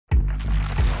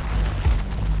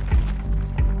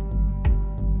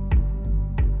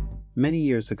Many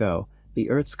years ago, the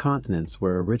Earth's continents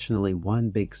were originally one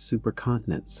big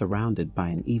supercontinent surrounded by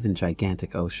an even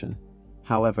gigantic ocean.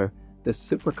 However, this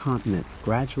supercontinent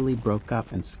gradually broke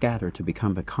up and scattered to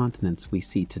become the continents we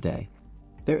see today.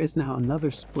 There is now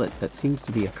another split that seems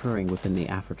to be occurring within the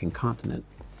African continent,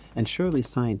 and surely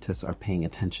scientists are paying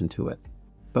attention to it.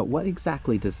 But what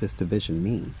exactly does this division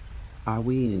mean? Are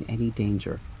we in any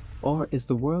danger? Or is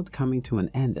the world coming to an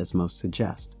end as most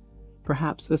suggest?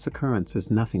 Perhaps this occurrence is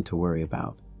nothing to worry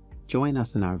about. Join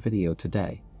us in our video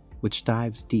today, which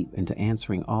dives deep into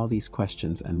answering all these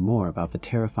questions and more about the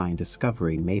terrifying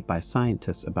discovery made by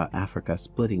scientists about Africa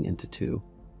splitting into two.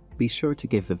 Be sure to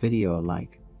give the video a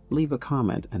like, leave a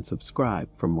comment, and subscribe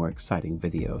for more exciting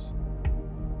videos.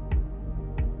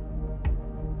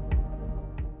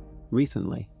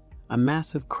 Recently, a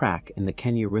massive crack in the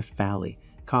Kenya Rift Valley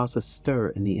caused a stir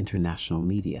in the international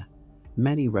media.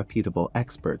 Many reputable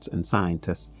experts and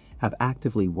scientists have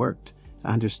actively worked to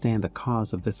understand the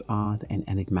cause of this odd and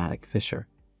enigmatic fissure,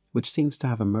 which seems to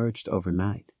have emerged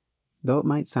overnight. Though it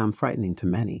might sound frightening to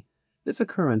many, this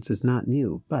occurrence is not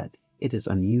new, but it is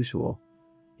unusual.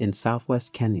 In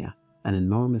southwest Kenya, an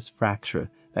enormous fracture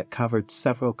that covered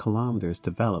several kilometers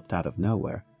developed out of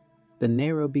nowhere. The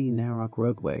Nairobi-Narok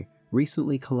roadway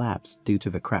recently collapsed due to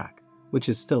the crack, which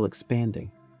is still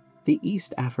expanding. The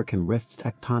East African Rift's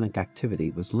tectonic activity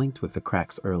was linked with the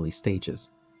crack's early stages.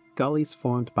 Gullies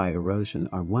formed by erosion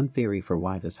are one theory for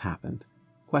why this happened.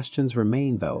 Questions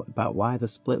remain, though, about why the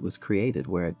split was created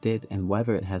where it did and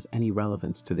whether it has any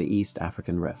relevance to the East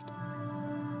African Rift.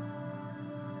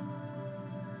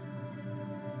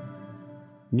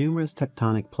 Numerous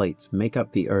tectonic plates make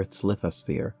up the Earth's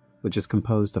lithosphere, which is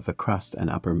composed of a crust and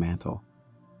upper mantle.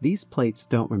 These plates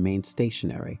don't remain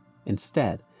stationary.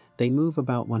 Instead, they move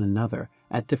about one another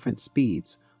at different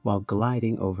speeds while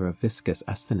gliding over a viscous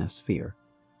asthenosphere.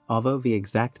 Although the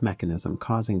exact mechanism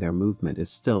causing their movement is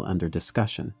still under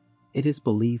discussion, it is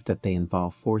believed that they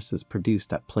involve forces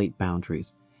produced at plate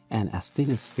boundaries and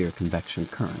asthenosphere convection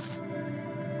currents.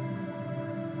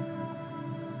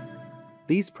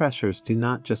 These pressures do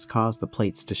not just cause the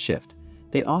plates to shift,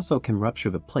 they also can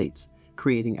rupture the plates,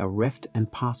 creating a rift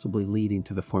and possibly leading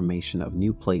to the formation of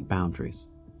new plate boundaries.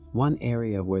 One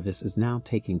area where this is now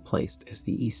taking place is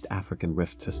the East African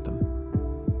Rift system.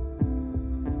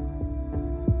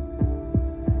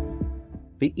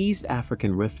 The East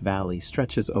African Rift Valley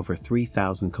stretches over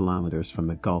 3,000 kilometers from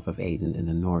the Gulf of Aden in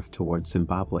the north towards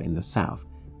Zimbabwe in the south,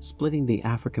 splitting the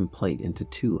African plate into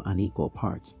two unequal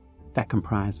parts that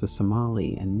comprise the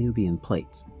Somali and Nubian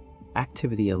plates.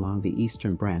 Activity along the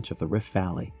eastern branch of the Rift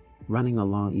Valley, running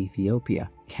along Ethiopia,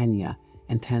 Kenya,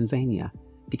 and Tanzania,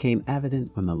 became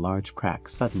evident when the large crack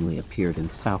suddenly appeared in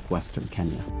southwestern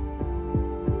Kenya.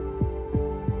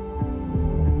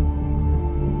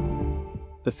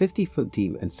 The 50-foot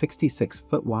deep and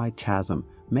 66-foot wide chasm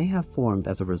may have formed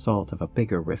as a result of a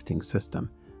bigger rifting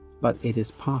system, but it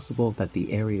is possible that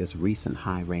the area's recent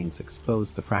high rains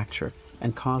exposed the fracture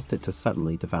and caused it to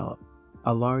suddenly develop.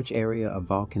 A large area of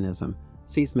volcanism,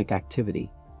 seismic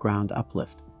activity, ground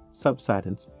uplift,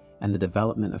 subsidence, and the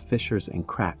development of fissures and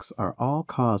cracks are all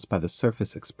caused by the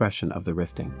surface expression of the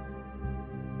rifting.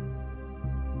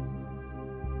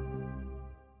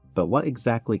 But what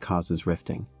exactly causes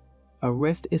rifting? A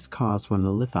rift is caused when the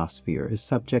lithosphere is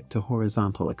subject to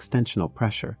horizontal extensional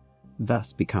pressure,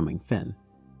 thus becoming thin.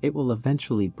 It will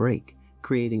eventually break,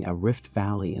 creating a rift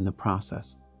valley in the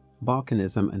process.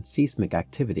 Volcanism and seismic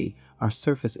activity are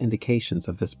surface indications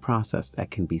of this process that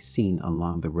can be seen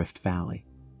along the rift valley.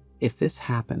 If this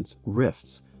happens,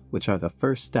 rifts, which are the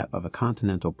first step of a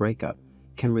continental breakup,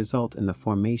 can result in the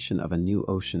formation of a new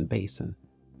ocean basin.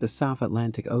 The South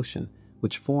Atlantic Ocean,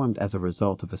 which formed as a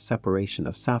result of a separation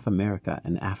of South America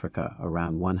and Africa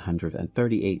around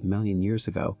 138 million years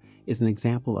ago, is an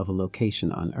example of a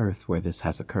location on Earth where this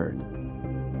has occurred.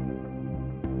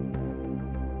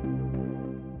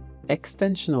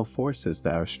 Extensional forces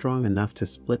that are strong enough to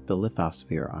split the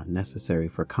lithosphere are necessary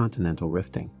for continental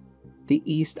rifting. The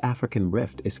East African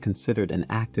Rift is considered an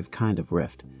active kind of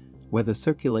rift, where the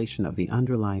circulation of the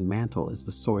underlying mantle is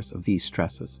the source of these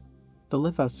stresses. The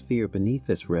lithosphere beneath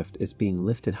this rift is being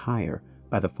lifted higher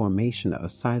by the formation of a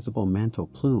sizable mantle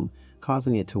plume,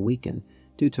 causing it to weaken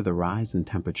due to the rise in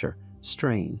temperature,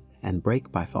 strain, and break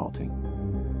by faulting.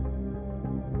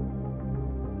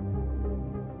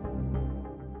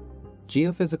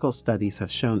 Geophysical studies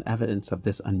have shown evidence of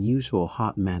this unusual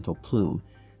hot mantle plume,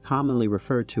 commonly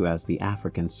referred to as the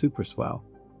African superswell.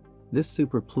 This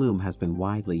superplume has been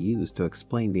widely used to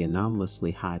explain the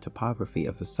anomalously high topography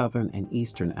of the southern and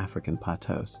eastern African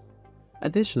plateaus.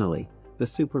 Additionally, The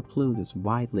superplume is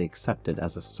widely accepted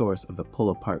as a source of the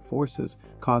pull-apart forces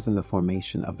causing the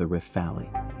formation of the Rift Valley.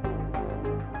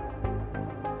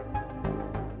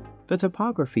 The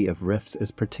topography of rifts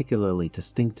is particularly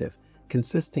distinctive,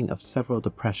 consisting of several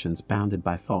depressions bounded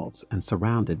by faults and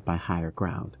surrounded by higher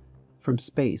ground. From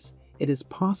space, it is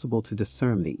possible to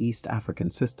discern the East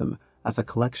African system as a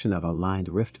collection of aligned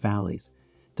rift valleys,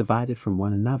 divided from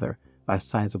one another by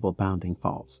sizable bounding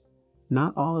faults.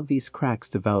 Not all of these cracks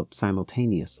developed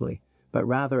simultaneously, but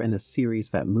rather in a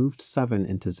series that moved southern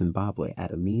into Zimbabwe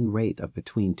at a mean rate of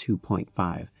between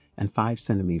 2.5 and 5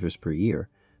 centimeters per year,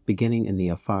 beginning in the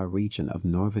Afar region of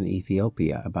northern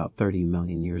Ethiopia about 30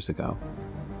 million years ago.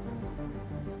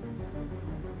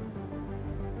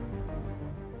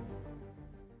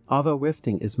 Although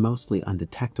rifting is mostly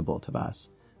undetectable to us,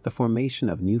 the formation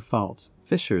of new faults,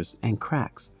 fissures, and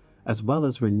cracks, as well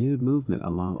as renewed movement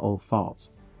along old faults,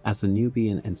 as the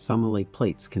Nubian and Somali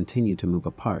plates continue to move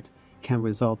apart, can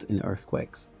result in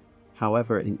earthquakes.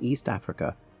 However, in East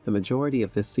Africa, the majority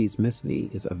of this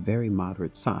seismicity is of very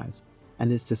moderate size,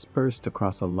 and is dispersed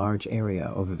across a large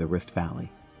area over the Rift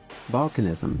Valley.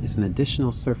 Volcanism is an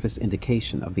additional surface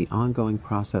indication of the ongoing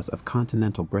process of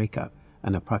continental breakup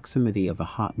and the proximity of a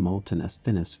hot molten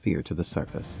asthenosphere to the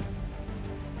surface.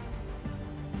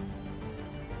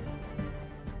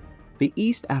 The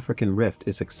East African Rift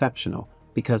is exceptional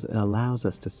because it allows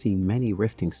us to see many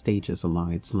rifting stages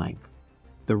along its length.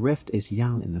 The rift is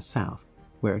young in the south,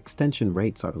 where extension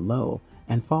rates are low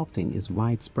and faulting is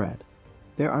widespread.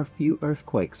 There are few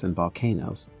earthquakes and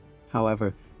volcanoes.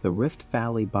 However, the Rift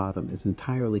Valley bottom is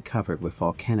entirely covered with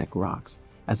volcanic rocks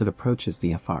as it approaches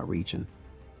the Afar region.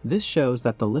 This shows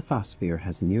that the lithosphere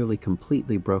has nearly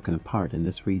completely broken apart in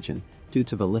this region due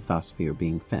to the lithosphere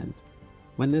being thinned.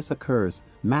 When this occurs,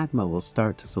 magma will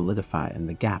start to solidify in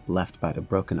the gap left by the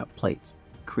broken up plates,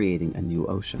 creating a new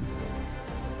ocean.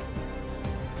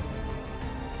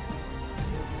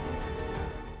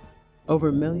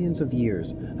 Over millions of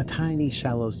years, a tiny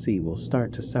shallow sea will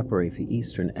start to separate the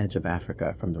eastern edge of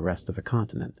Africa from the rest of the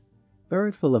continent. The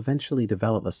Earth will eventually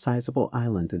develop a sizable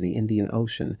island in the Indian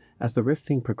Ocean as the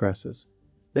rifting progresses.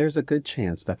 There's a good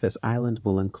chance that this island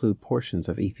will include portions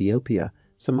of Ethiopia,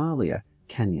 Somalia,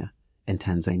 Kenya, and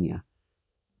Tanzania.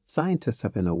 Scientists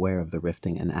have been aware of the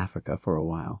rifting in Africa for a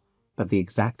while, but the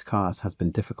exact cause has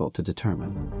been difficult to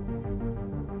determine.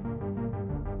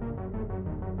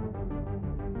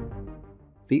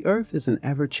 The Earth is an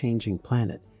ever-changing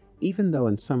planet, even though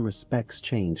in some respects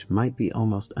change might be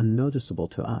almost unnoticeable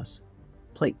to us.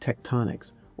 Plate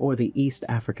tectonics, or the East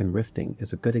African rifting,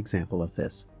 is a good example of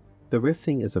this. The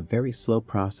rifting is a very slow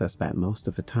process that most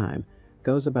of the time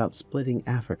goes about splitting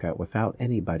Africa without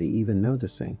anybody even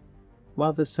noticing.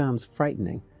 While this sounds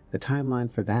frightening, the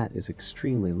timeline for that is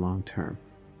extremely long-term.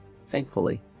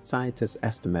 Thankfully, scientists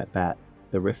estimate that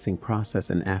the rifting process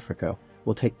in Africa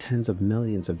will take tens of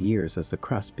millions of years as the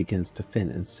crust begins to thin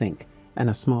and sink, and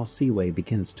a small seaway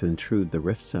begins to intrude the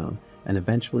rift zone and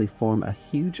eventually form a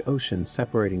huge ocean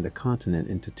separating the continent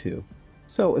into two.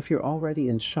 So if you're already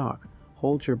in shock,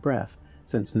 hold your breath,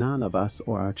 since none of us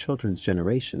or our children's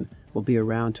generation will be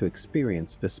around to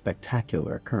experience this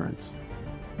spectacular occurrence.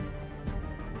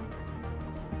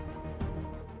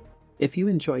 If you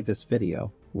enjoyed this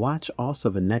video, watch also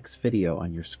the next video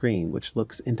on your screen, which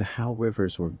looks into how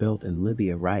rivers were built in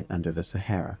Libya right under the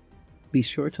Sahara. Be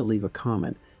sure to leave a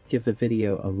comment, give the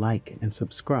video a like, and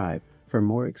subscribe for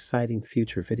more exciting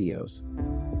future videos.